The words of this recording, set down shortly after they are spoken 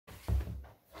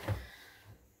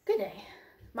day,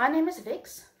 my name is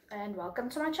Vix and welcome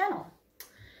to my channel.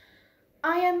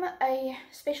 I am a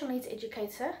special needs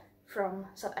educator from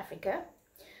South Africa,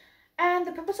 and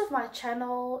the purpose of my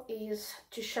channel is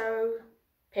to show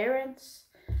parents,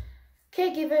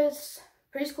 caregivers,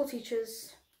 preschool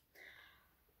teachers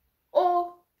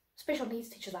or special needs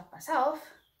teachers like myself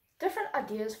different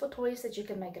ideas for toys that you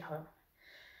can make at home.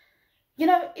 You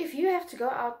know, if you have to go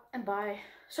out and buy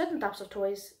certain types of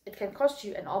toys, it can cost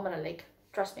you an arm and a leg.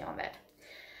 Trust me on that.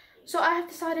 So I have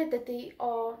decided that there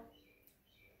are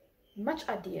much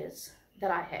ideas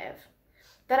that I have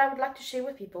that I would like to share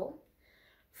with people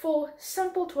for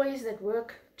simple toys that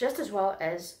work just as well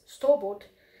as store-bought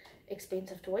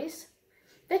expensive toys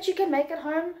that you can make at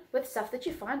home with stuff that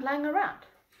you find lying around.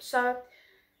 So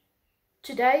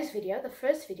today's video, the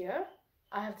first video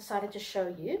I have decided to show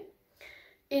you,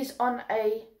 is on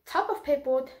a type of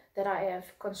pegboard that I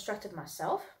have constructed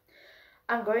myself.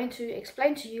 I'm going to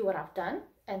explain to you what I've done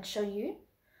and show you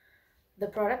the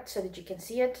product so that you can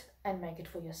see it and make it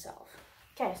for yourself.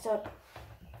 Okay, so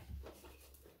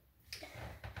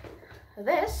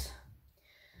this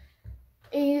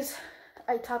is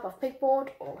a type of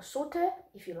pegboard or sorter,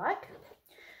 if you like.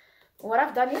 What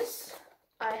I've done is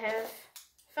I have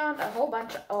found a whole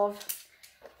bunch of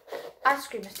ice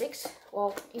cream sticks.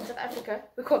 Well, in South Africa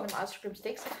we call them ice cream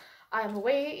sticks. I am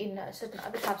aware in certain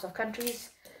other types of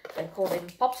countries they call them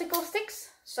popsicle sticks.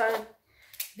 So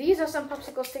these are some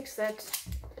popsicle sticks that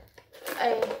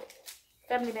a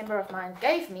family member of mine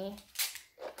gave me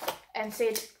and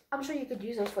said, I'm sure you could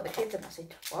use those for the kids. And I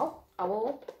said, well, I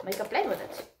will make a plan with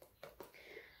it.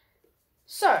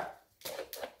 So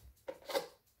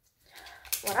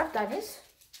what I've done is,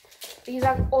 these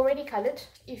are already colored.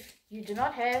 If you do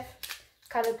not have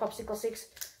colored popsicle sticks,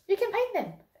 you can paint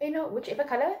them, you know, whichever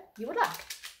color you would like.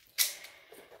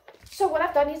 So what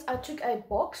I've done is I took a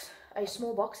box, a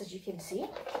small box, as you can see.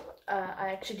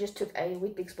 I actually just took a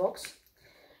Weet-Bix box,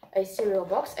 a cereal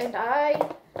box, and I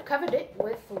covered it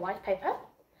with white paper.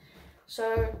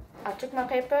 So I took my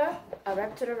paper, I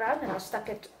wrapped it around, and I stuck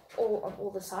it all on all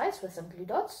the sides with some glue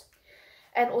dots.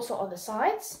 And also on the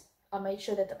sides, I made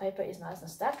sure that the paper is nice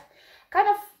and stuck, kind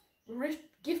of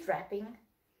gift wrapping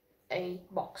a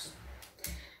box.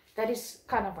 That is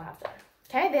kind of what I've done.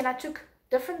 Okay, then I took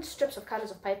different strips of colors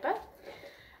of paper.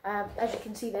 As you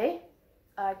can see there,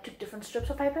 I took different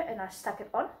strips of paper and I stuck it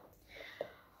on.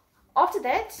 After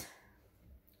that,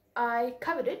 I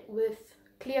covered it with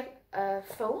clear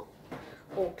film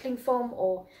or cling film,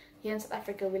 or here in South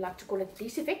Africa we like to call it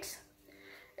Decifix.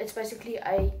 It's basically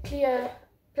a clear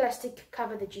plastic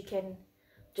cover that you can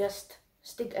just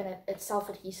stick in it. It's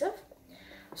self-adhesive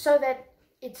so that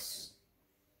it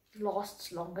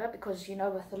lasts longer, because you know,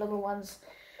 with the little ones,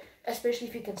 especially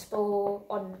if you can spill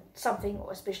on something,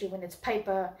 or especially when it's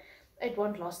paper, it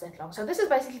won't last that long. So this is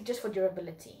basically just for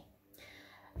durability.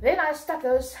 Then I stuck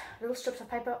those little strips of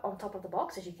paper on top of the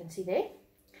box, as you can see there,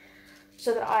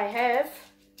 so that I have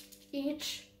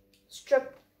each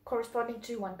strip corresponding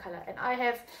to one color. And I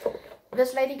have,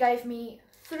 this lady gave me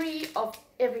 3 of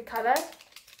every color.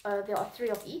 There are 3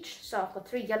 of each, so I've got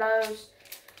 3 yellows,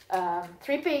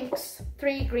 3 pinks,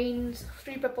 3 greens,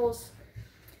 3 purples,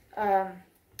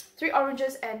 3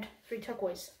 oranges, and 3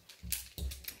 turquoise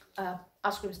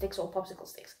ice cream sticks or popsicle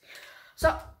sticks.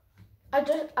 So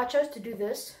I chose to do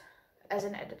this as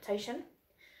an adaptation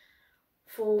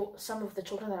for some of the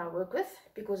children that I work with,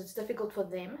 because it's difficult for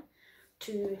them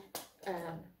to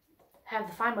have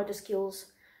the fine motor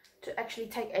skills to actually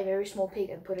take a very small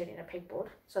pig and put it in a pegboard.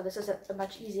 So this is a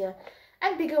much easier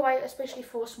and bigger way, especially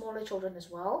for smaller children as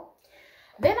well.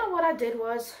 Then what I did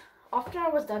was, after I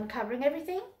was done covering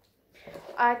everything,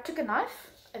 I took a knife,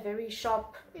 a very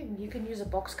sharp, you can use a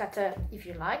box cutter if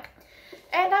you like,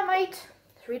 and I made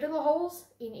 3 little holes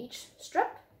in each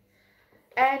strip,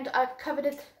 and I covered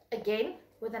it again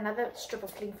with another strip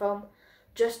of cling film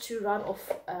just to run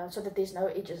off so that there's no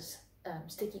edges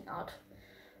sticking out,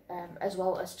 as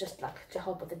well as just like to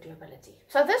help with the durability.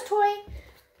 So this toy,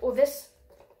 or this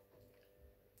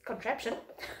contraption,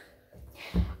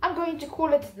 I'm going to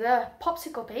call it the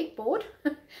Popsicle pegboard,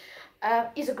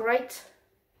 is a great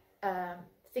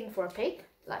thing for a pig.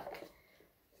 Like,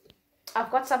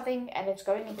 I've got something and it's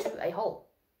going into a hole.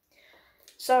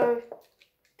 So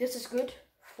this is good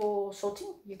for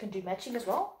sorting. You can do matching as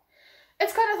well.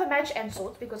 It's kind of a match and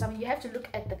sort, because I mean, you have to look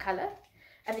at the color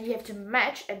and then you have to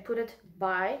match and put it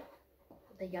by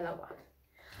the yellow one.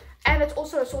 And it's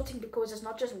also a sorting, because it's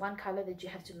not just one color that you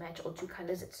have to match or 2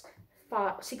 colors, it's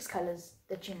 6 colors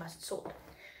that you must sort.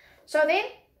 So then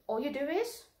all you do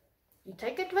is you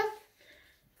take it with,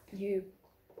 you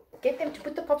get them to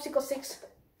put the popsicle sticks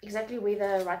exactly where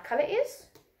the right color is,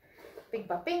 pink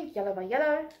by pink, yellow by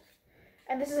yellow.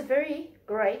 And this is a very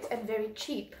great and very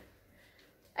cheap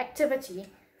activity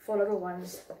for little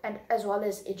ones, and as well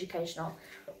as educational.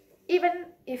 Even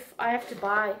if I have to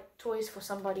buy toys for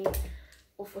somebody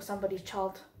or for somebody's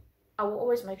child, I will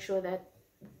always make sure that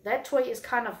that toy is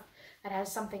kind of, it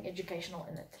has something educational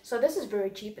in it. So this is very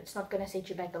cheap. It's not going to set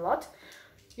you back a lot.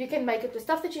 You can make it with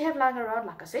stuff that you have lying around.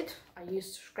 Like I said, I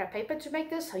used scrap paper to make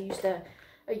this. I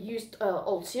used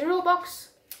old cereal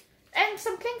box and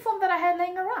some cling film that I had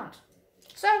laying around.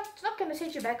 So it's not going to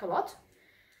set you back a lot.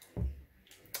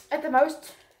 At the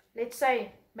most, let's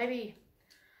say maybe,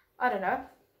 I don't know,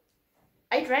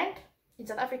 8 rand in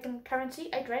South African currency,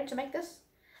 8 rand to make this.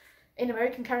 In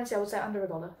American currency, I would say under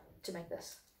 $1 to make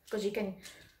this, because you can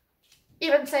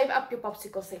even save up your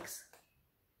popsicle sticks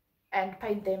and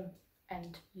paint them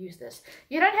and use this.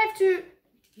 You don't have to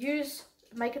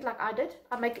make it like I did.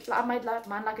 I made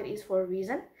mine like it is for a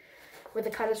reason, with the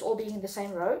colors all being in the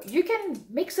same row. You can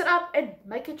mix it up and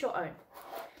make it your own.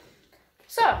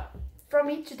 So from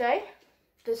me today,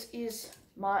 this is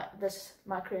my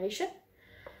creation.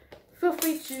 Feel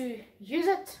free to use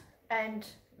it and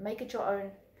make it your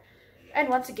own. And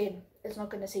once again, it's not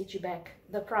going to set you back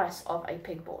the price of a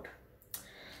pegboard.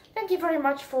 Thank you very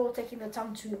much for taking the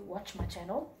time to watch my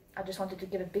channel. I just wanted to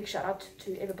give a big shout out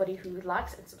to everybody who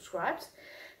likes and subscribes.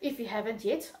 If you haven't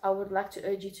yet, I would like to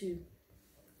urge you to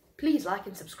please like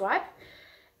and subscribe.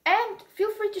 And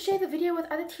feel free to share the video with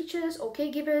other teachers or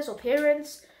caregivers or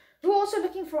parents who are also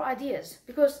looking for ideas.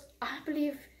 Because I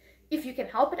believe if you can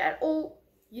help it at all,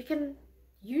 you can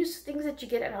use things that you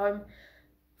get at home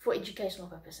for educational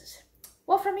purposes.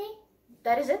 Well, from me,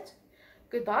 that is it.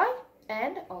 Goodbye,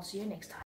 and I'll see you next time.